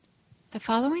The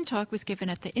following talk was given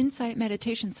at the Insight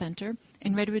Meditation Center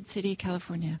in Redwood City,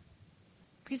 California.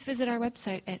 Please visit our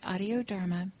website at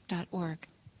audiodharma.org.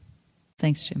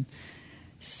 Thanks, Jim.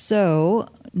 So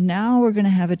now we're going to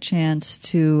have a chance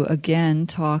to, again,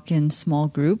 talk in small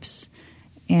groups.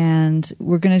 And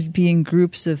we're going to be in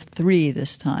groups of 3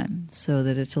 this time, so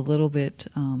that it's a little bit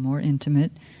more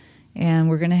intimate. And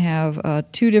we're going to have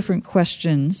 2 different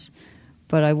questions.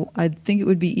 But I think it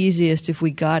would be easiest if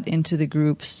we got into the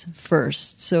groups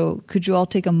first. So could you all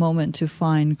take a moment to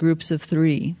find groups of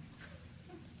 3?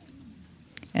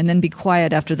 And then be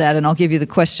quiet after that, and I'll give you the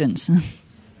questions.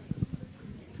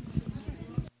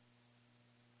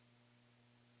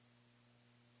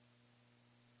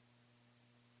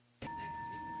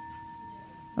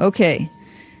 Okay.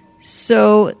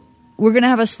 So we're going to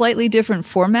have a slightly different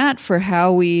format for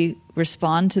how we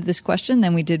respond to this question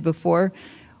than we did before.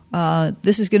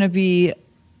 This is going to be,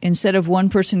 instead of one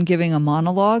person giving a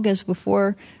monologue as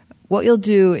before, what you'll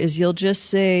do is you'll just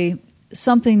say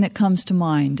something that comes to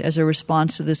mind as a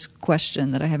response to this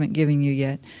question that I haven't given you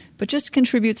yet. But just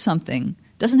contribute something.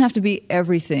 Doesn't have to be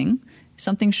everything,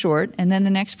 something short, and then the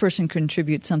next person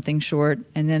contributes something short,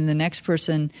 and then the next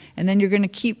person, and then you're going to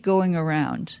keep going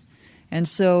around. And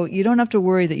so you don't have to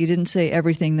worry that you didn't say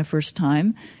everything the first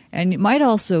time. And it might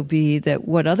also be that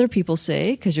what other people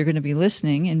say, because you're going to be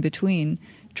listening in between,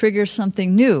 triggers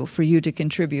something new for you to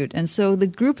contribute. And so the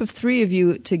group of 3 of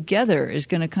you together is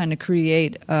going to kind of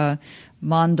create a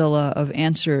mandala of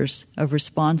answers, of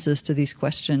responses to these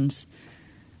questions.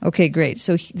 Okay, great.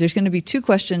 So there's going to be 2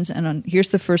 questions, and here's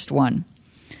the first one.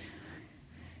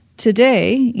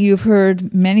 Today, you've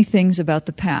heard many things about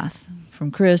the path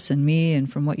from Chris and me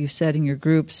and from what you've said in your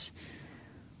groups.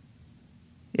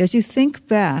 As you think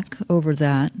back over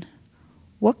that,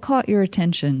 what caught your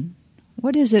attention?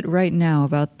 What is it right now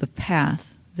about the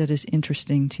path that is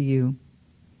interesting to you?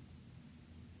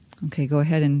 Okay, go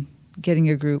ahead and get in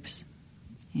your groups.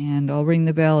 And I'll ring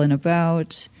the bell in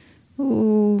about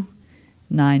 9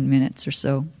 minutes or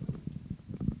so.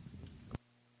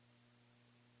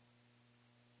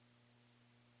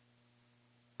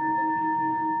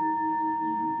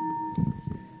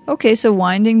 Okay, so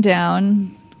winding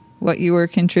down what you were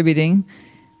contributing.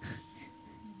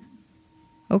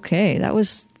 Okay, there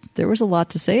was a lot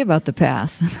to say about the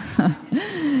path.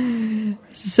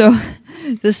 So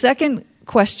the second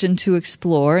question to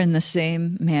explore in the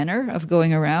same manner of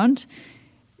going around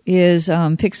is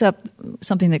picks up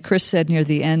something that Chris said near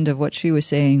the end of what she was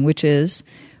saying, which is,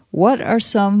 what are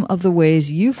some of the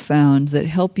ways you found that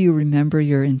help you remember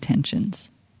your intentions?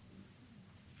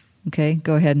 Okay,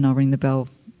 go ahead and I'll ring the bell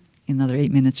in another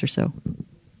 8 minutes or so.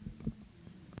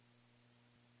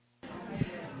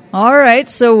 All right,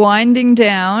 so winding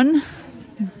down.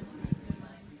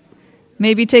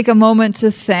 Maybe take a moment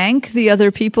to thank the other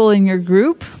people in your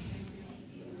group.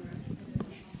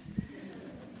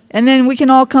 And then we can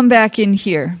all come back in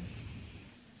here.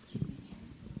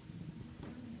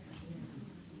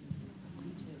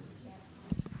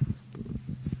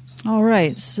 All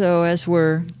right, so as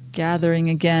we're gathering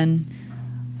again,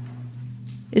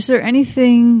 is there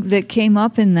anything that came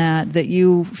up in that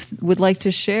you would like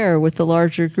to share with the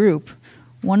larger group?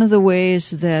 One of the ways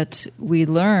that we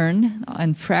learn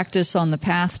and practice on the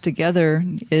path together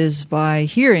is by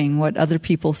hearing what other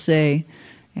people say,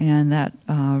 and that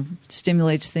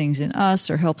stimulates things in us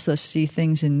or helps us see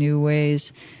things in new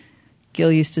ways.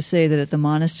 Gil used to say that at the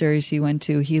monasteries he went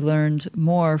to, he learned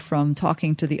more from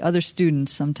talking to the other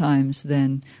students sometimes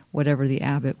than whatever the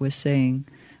abbot was saying.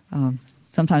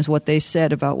 Sometimes what they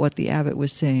said about what the abbot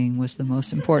was saying was the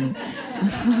most important.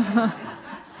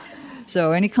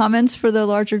 So, any comments for the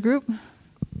larger group?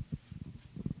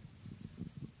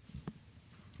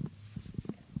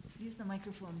 Use the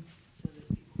microphone so that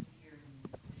people can hear.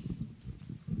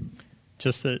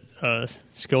 Just that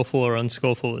skillful or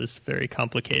unskillful is very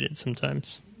complicated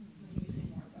sometimes.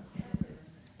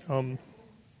 I don't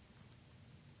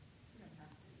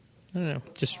know.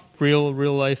 Just real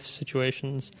life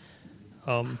situations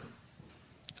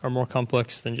are more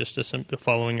complex than just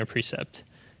following a precept,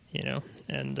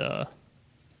 and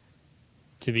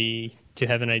to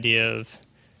have an idea of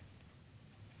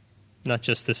not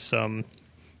just this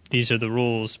these are the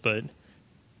rules, but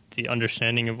the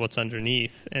understanding of what's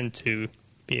underneath, and to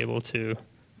be able to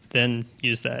then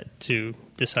use that to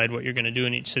decide what you're going to do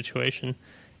in each situation,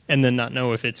 and then not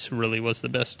know if it's really was the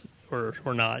best or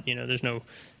not. There's no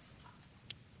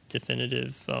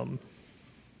definitive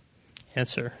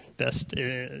answer. Best,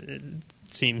 it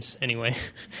seems, anyway.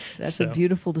 That's a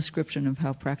beautiful description of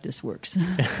how practice works.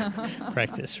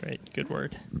 Practice, right? Good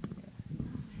word.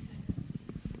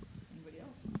 Anybody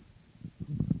else?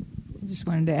 just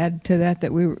wanted to add to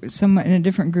that we were somewhat in a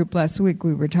different group last week.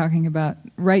 We were talking about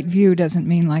right view doesn't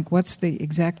mean like what's the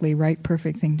exactly right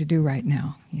perfect thing to do right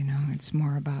now. It's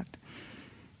more about,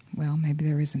 well, maybe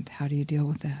there isn't. How do you deal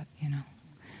with that?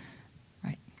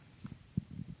 Right.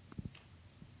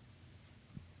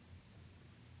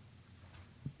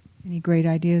 Any great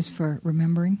ideas for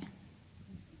remembering?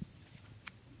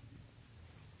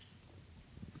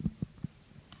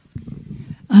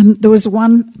 There was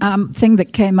one thing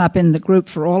that came up in the group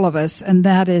for all of us, and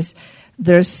that is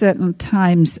there are certain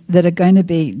times that are going to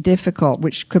be difficult,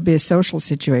 which could be a social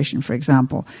situation, for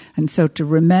example. And so to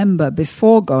remember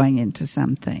before going into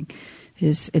something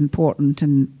is important,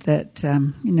 and that,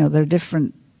 there are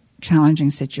different challenging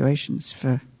situations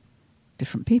for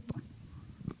different people.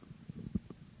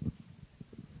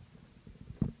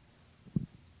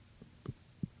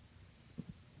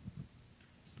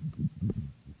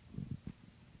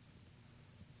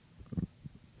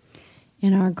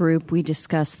 In our group, we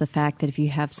discuss the fact that if you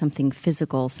have something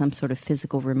physical, some sort of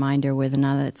physical reminder, whether or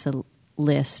not it's a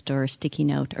list or a sticky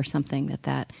note or something,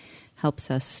 that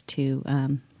helps us to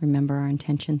remember our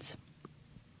intentions.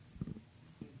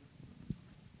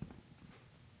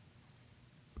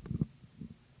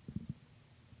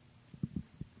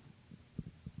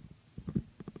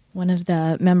 One of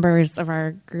the members of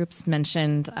our groups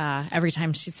mentioned every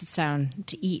time she sits down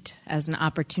to eat as an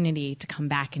opportunity to come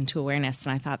back into awareness,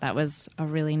 and I thought that was a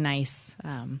really nice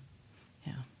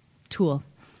tool.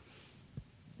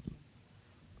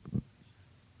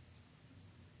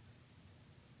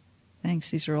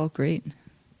 Thanks. These are all great.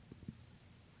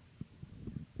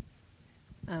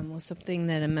 Something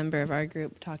that a member of our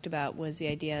group talked about was the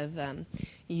idea of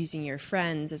using your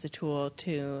friends as a tool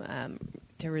to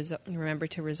remember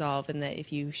to resolve, and that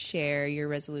if you share your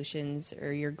resolutions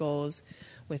or your goals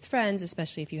with friends,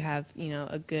 especially if you have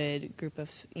a good group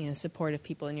of supportive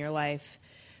people in your life,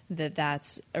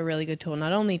 that's a really good tool,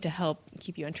 not only to help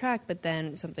keep you on track, but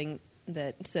then something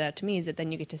that stood out to me is that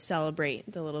then you get to celebrate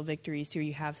the little victories too.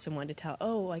 You have someone to tell,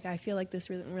 I feel like this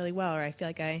went really well, or I feel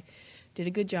like I did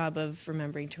a good job of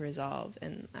remembering to resolve,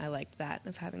 and I liked that,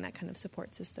 of having that kind of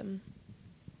support system.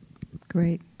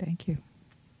 Great, thank you.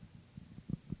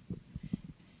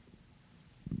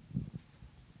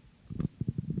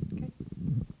 Okay.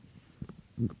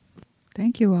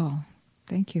 Thank you all.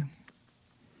 Thank you.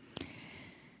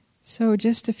 So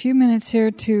just a few minutes here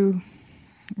to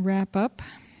wrap up.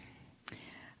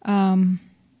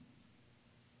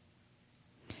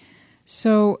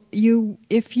 So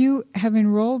if you have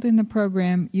enrolled in the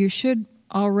program, you should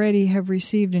already have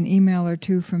received an email or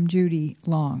two from Judy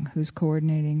Long, who's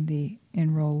coordinating the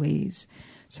enrollees.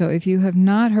 So if you have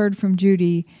not heard from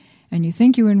Judy and you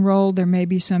think you enrolled, there may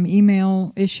be some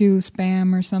email issue,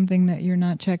 spam or something that you're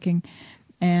not checking.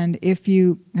 And if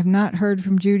you have not heard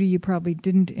from Judy, you probably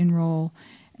didn't enroll.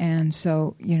 And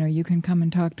so, you can come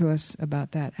and talk to us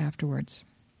about that afterwards.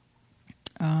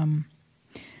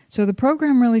 So the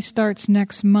program really starts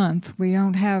next month. We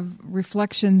don't have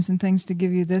reflections and things to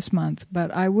give you this month,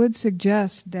 but I would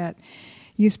suggest that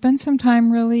you spend some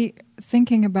time really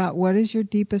thinking about what is your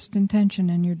deepest intention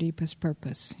and your deepest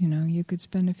purpose. You could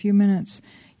spend a few minutes.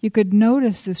 You could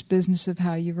notice this business of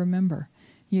how you remember.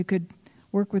 You could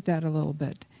work with that a little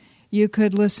bit. You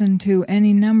could listen to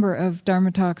any number of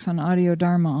Dharma talks on Audio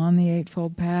Dharma on the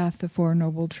Eightfold Path, the Four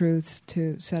Noble Truths,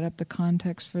 to set up the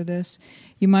context for this.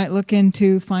 You might look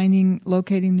into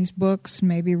locating these books,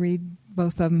 maybe read,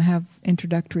 both of them have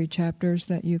introductory chapters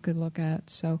that you could look at.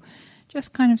 So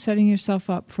just kind of setting yourself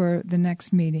up for the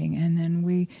next meeting. And then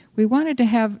we wanted to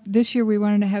have, this year we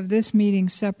wanted to have this meeting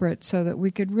separate so that we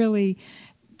could really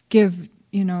give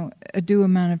a due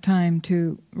amount of time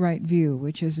to right view,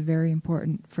 which is a very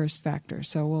important first factor.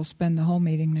 So we'll spend the whole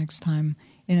meeting next time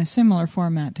in a similar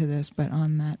format to this, but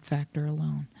on that factor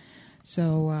alone.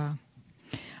 So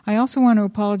I also want to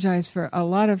apologize for a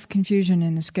lot of confusion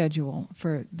in the schedule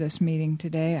for this meeting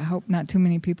today. I hope not too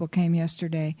many people came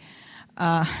yesterday.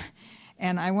 And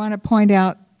I want to point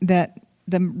out that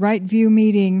the right view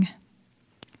meeting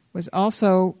was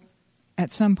also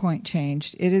at some point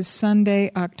changed. It is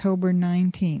Sunday, October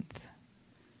 19th.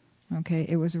 Okay,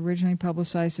 it was originally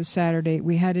publicized as Saturday.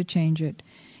 We had to change it.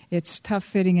 It's tough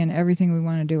fitting in everything we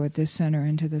want to do at this center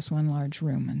into this one large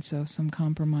room, and so some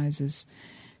compromises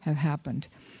have happened.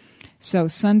 So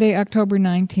Sunday, October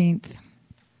 19th,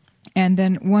 and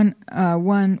then 1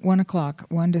 o'clock,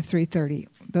 1 to 3:30.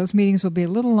 Those meetings will be a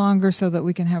little longer so that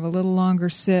we can have a little longer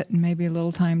sit and maybe a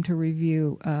little time to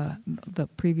review the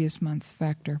previous month's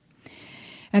factor.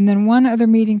 And then one other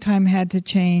meeting time had to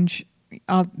change.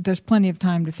 There's plenty of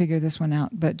time to figure this one out,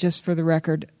 but just for the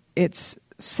record, it's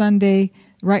Sunday,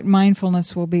 Right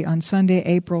Mindfulness will be on Sunday,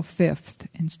 April 5th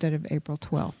instead of April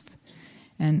 12th.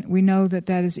 And we know that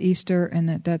that is Easter and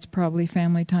that that's probably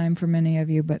family time for many of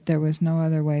you, but there was no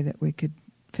other way that we could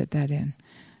fit that in.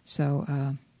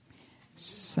 So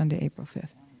Sunday, April 5th.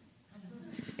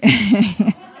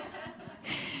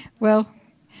 Well,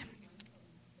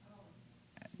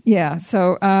 yeah.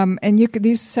 So, and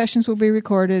these sessions will be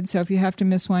recorded. So if you have to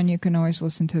miss one, you can always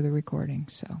listen to the recording.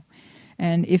 So,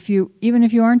 and even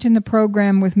if you aren't in the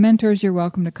program with mentors, you're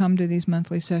welcome to come to these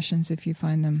monthly sessions if you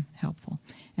find them helpful.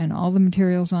 And all the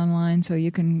materials online, so you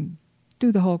can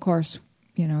do the whole course,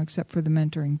 except for the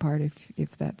mentoring part,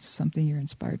 if that's something you're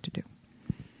inspired to do.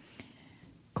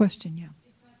 Question, yeah.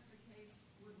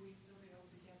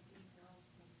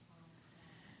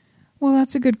 Well,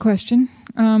 that's a good question.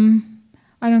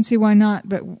 I don't see why not,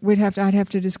 but I'd have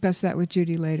to discuss that with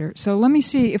Judy later. So let me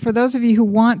see. For those of you who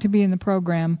want to be in the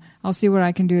program, I'll see what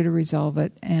I can do to resolve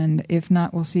it. And if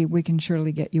not, we'll see. We can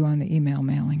surely get you on the email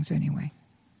mailings anyway.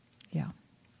 Yeah.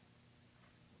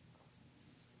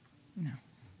 No.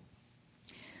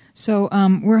 So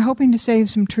we're hoping to save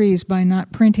some trees by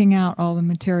not printing out all the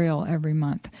material every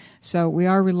month. So we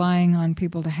are relying on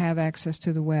people to have access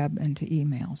to the web and to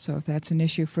email. So if that's an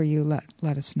issue for you,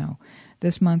 let us know.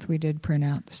 This month we did print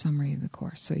out the summary of the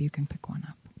course, so you can pick one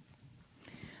up.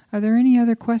 Are there any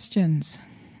other questions?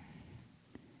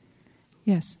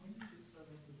 Yes?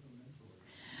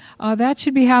 That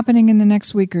should be happening in the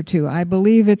next week or two. I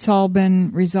believe it's all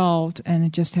been resolved and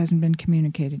it just hasn't been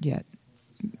communicated yet.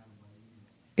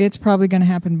 It's probably going to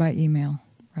happen by email,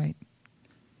 right?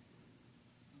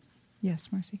 Yes,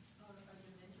 Marcy?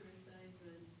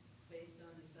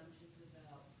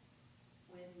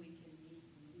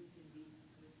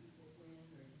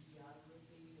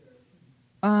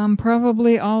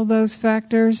 Probably all those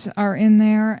factors are in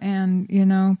there,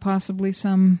 and possibly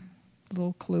some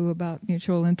little clue about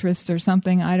mutual interests or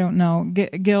something. I don't know.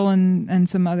 Gil and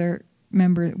some other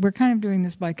members. We're kind of doing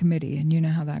this by committee, and you know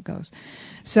how that goes.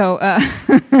 So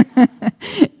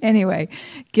anyway,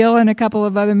 Gil and a couple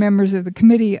of other members of the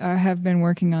committee have been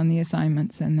working on the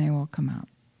assignments, and they will come out.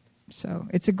 So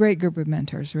it's a great group of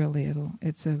mentors. Really,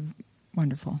 it's a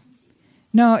wonderful.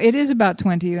 No, it is about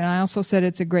 20, and I also said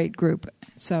it's a great group.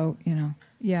 So,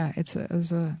 yeah, I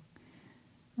think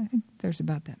there's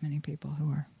about that many people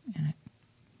who are in it.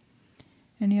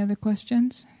 Any other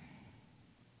questions?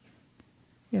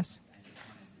 Yes? I just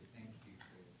wanted to thank you for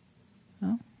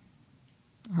this.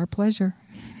 Oh, our pleasure.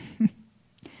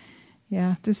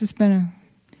 Yeah, this has been a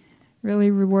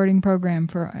really rewarding program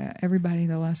for everybody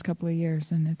the last couple of years,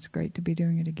 and it's great to be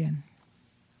doing it again.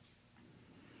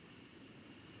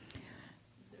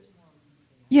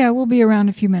 Yeah, we'll be around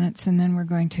a few minutes, and then we're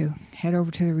going to head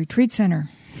over to the retreat center.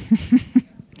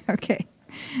 Okay.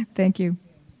 Thank you.